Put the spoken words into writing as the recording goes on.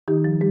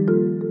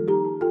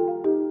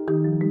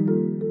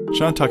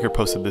Sean Tucker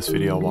posted this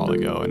video a while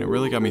ago, and it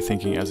really got me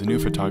thinking as a new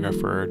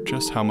photographer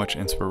just how much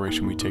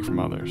inspiration we take from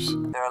others.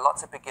 There are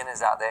lots of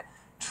beginners out there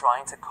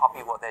trying to copy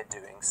what they're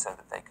doing so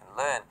that they can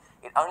learn.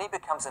 It only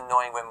becomes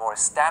annoying when more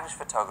established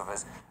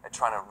photographers are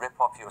trying to rip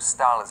off your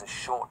style as a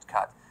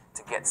shortcut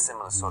to get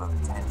similar sort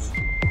of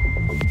attention.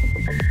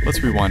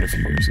 Let's rewind a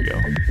few years ago.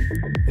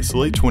 It's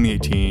late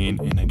 2018,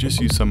 and I just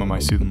used some of my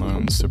student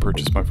loans to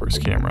purchase my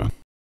first camera.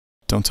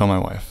 Don't tell my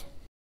wife.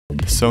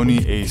 The Sony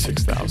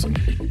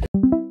a6000.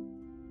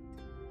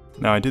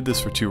 Now I did this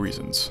for two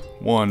reasons.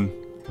 One,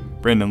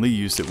 Brandon Lee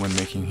used it when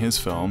making his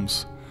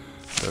films.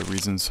 The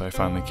reasons I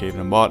finally caved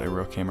and bought a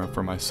real camera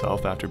for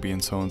myself after being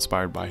so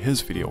inspired by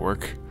his video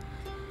work.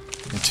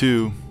 And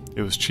two,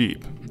 it was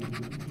cheap.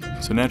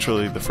 So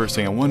naturally, the first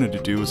thing I wanted to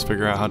do was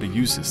figure out how to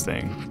use this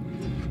thing.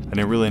 I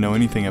didn't really know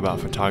anything about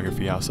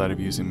photography outside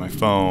of using my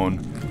phone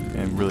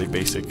and really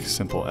basic,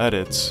 simple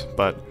edits,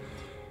 but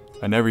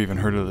I never even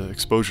heard of the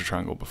exposure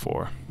triangle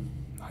before.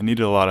 I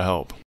needed a lot of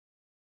help.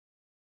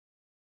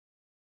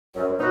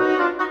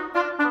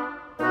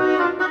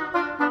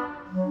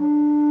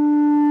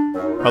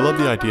 I love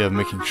the idea of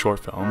making short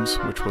films,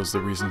 which was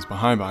the reasons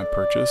behind my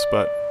purchase,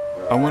 but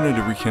I wanted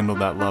to rekindle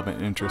that love and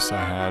interest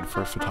I had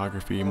for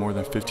photography more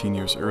than 15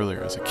 years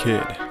earlier as a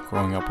kid,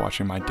 growing up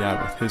watching my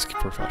dad with his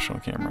professional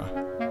camera.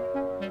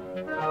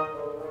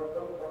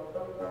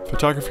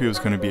 Photography was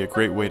going to be a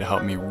great way to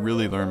help me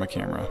really learn my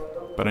camera,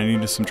 but I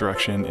needed some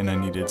direction and I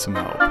needed some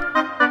help.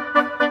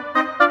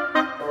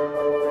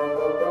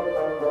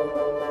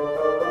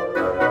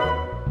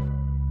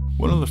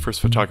 One of the first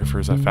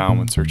photographers I found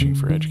when searching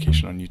for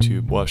education on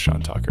YouTube was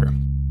Sean Tucker.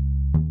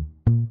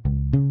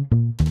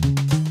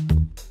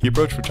 He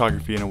approached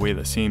photography in a way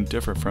that seemed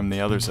different from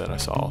the others that I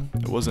saw.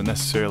 It wasn't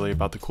necessarily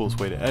about the coolest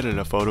way to edit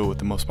a photo with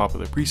the most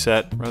popular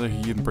preset, rather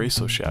he embraced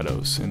those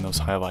shadows and those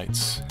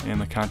highlights and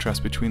the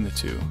contrast between the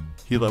two.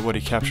 He let what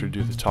he captured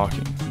do the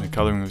talking, and the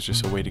coloring was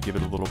just a way to give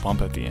it a little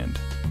bump at the end.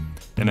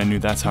 And I knew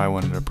that's how I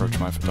wanted to approach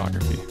my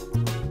photography.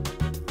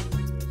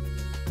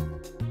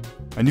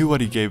 I knew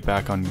what he gave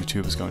back on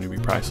YouTube was going to be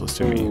priceless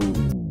to me.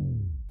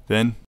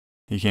 Then,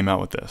 he came out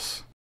with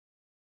this.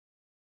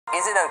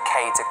 Is it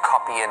okay to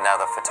copy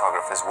another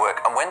photographer's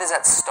work, and when does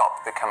that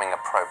stop becoming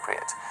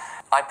appropriate?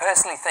 I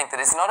personally think that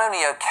it's not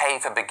only okay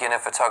for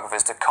beginner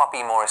photographers to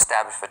copy more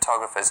established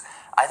photographers,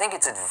 I think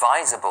it's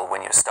advisable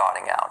when you're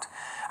starting out.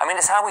 I mean,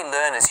 it's how we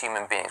learn as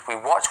human beings. We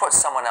watch what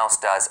someone else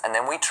does, and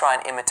then we try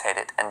and imitate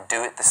it and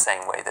do it the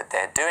same way that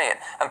they're doing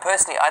it. And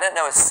personally, I don't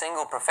know a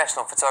single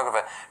professional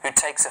photographer who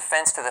takes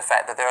offense to the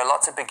fact that there are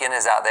lots of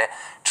beginners out there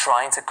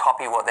trying to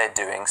copy what they're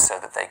doing so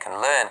that they can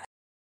learn.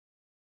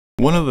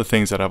 One of the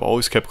things that I've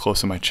always kept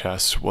close to my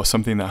chest was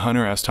something that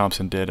Hunter S.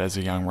 Thompson did as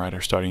a young writer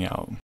starting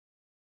out.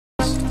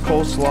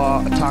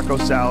 Coleslaw, a taco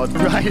salad,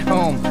 right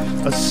home,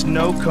 a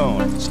snow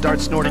cone. Start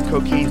snorting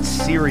cocaine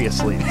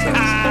seriously, it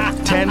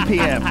says. 10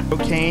 p.m.,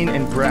 cocaine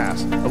and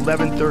grass.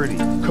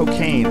 11:30,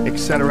 cocaine,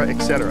 etc.,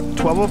 etc.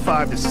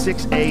 12:05 to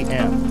 6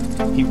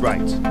 a.m., he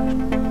writes.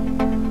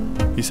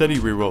 He said he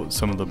rewrote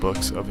some of the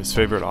books of his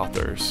favorite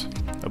authors,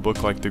 a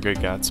book like The Great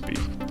Gatsby.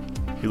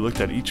 He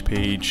looked at each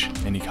page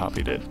and he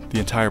copied it, the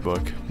entire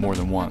book, more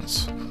than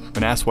once.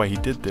 When asked why he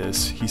did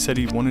this, he said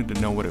he wanted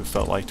to know what it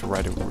felt like to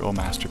write a real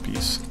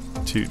masterpiece,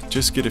 to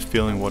just get a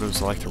feeling what it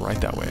was like to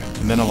write that way.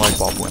 And then a light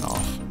bulb went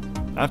off.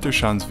 After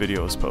Sean's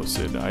video was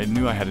posted, I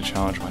knew I had to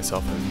challenge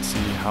myself and see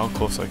how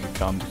close I could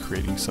come to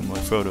creating similar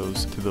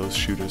photos to those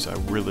shooters I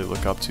really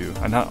look up to.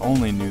 I not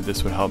only knew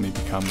this would help me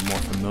become more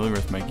familiar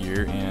with my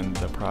gear and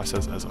the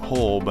process as a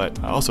whole,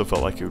 but I also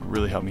felt like it would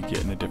really help me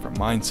get in a different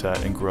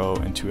mindset and grow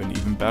into an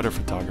even better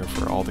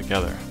photographer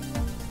altogether.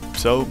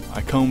 So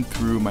I combed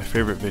through my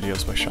favorite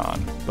videos by Sean,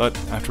 but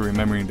after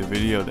remembering the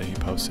video that he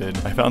posted,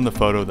 I found the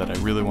photo that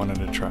I really wanted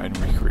to try and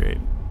recreate.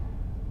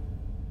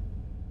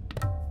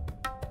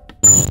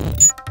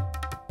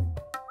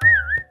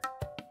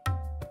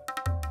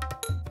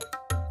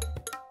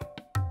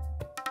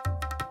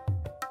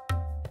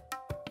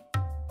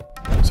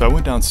 So I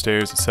went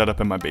downstairs and set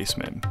up in my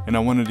basement, and I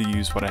wanted to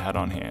use what I had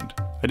on hand.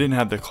 I didn't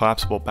have the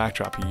collapsible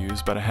backdrop he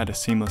used, but I had a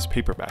seamless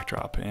paper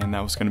backdrop, and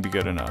that was going to be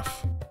good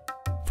enough.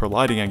 For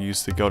lighting, I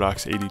used the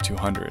Godox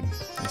 8200.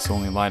 It's the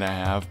only light I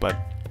have, but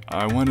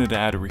I wanted to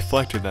add a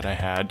reflector that I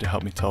had to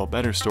help me tell a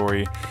better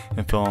story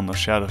and fill in those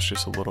shadows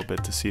just a little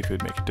bit to see if it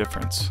would make a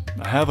difference.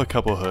 I have a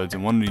couple hoods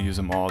and wanted to use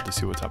them all to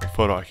see what type of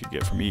photo I could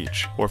get from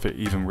each, or if it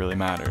even really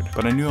mattered.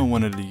 But I knew I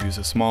wanted to use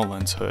a small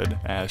lens hood,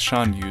 as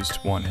Sean used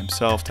one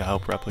himself to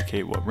help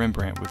replicate what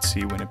Rembrandt would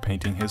see when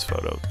painting his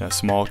photo. That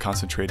small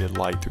concentrated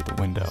light through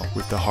the window,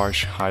 with the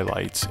harsh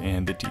highlights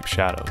and the deep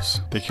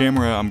shadows. The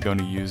camera I'm going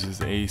to use is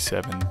the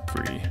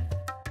A7 III.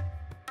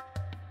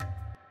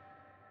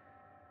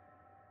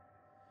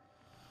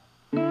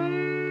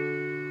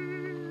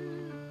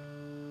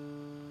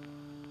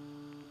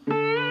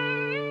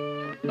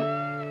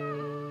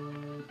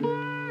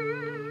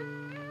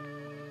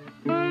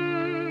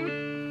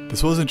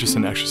 This wasn't just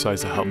an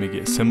exercise to help me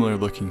get similar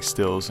looking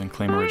stills and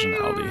claim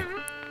originality.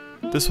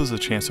 This was a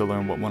chance to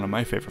learn what one of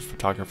my favorite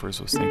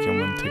photographers was thinking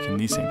when taking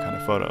these same kind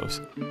of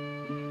photos.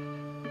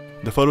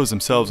 The photos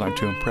themselves aren't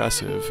too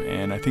impressive,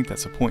 and I think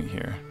that's the point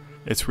here.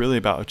 It's really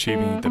about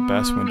achieving the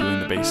best when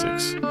doing the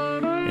basics,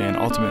 and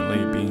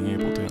ultimately being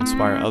able to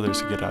inspire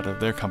others to get out of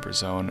their comfort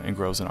zone and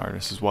grow as an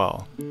artist as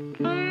well.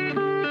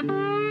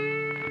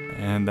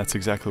 And that's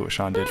exactly what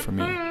Sean did for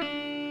me.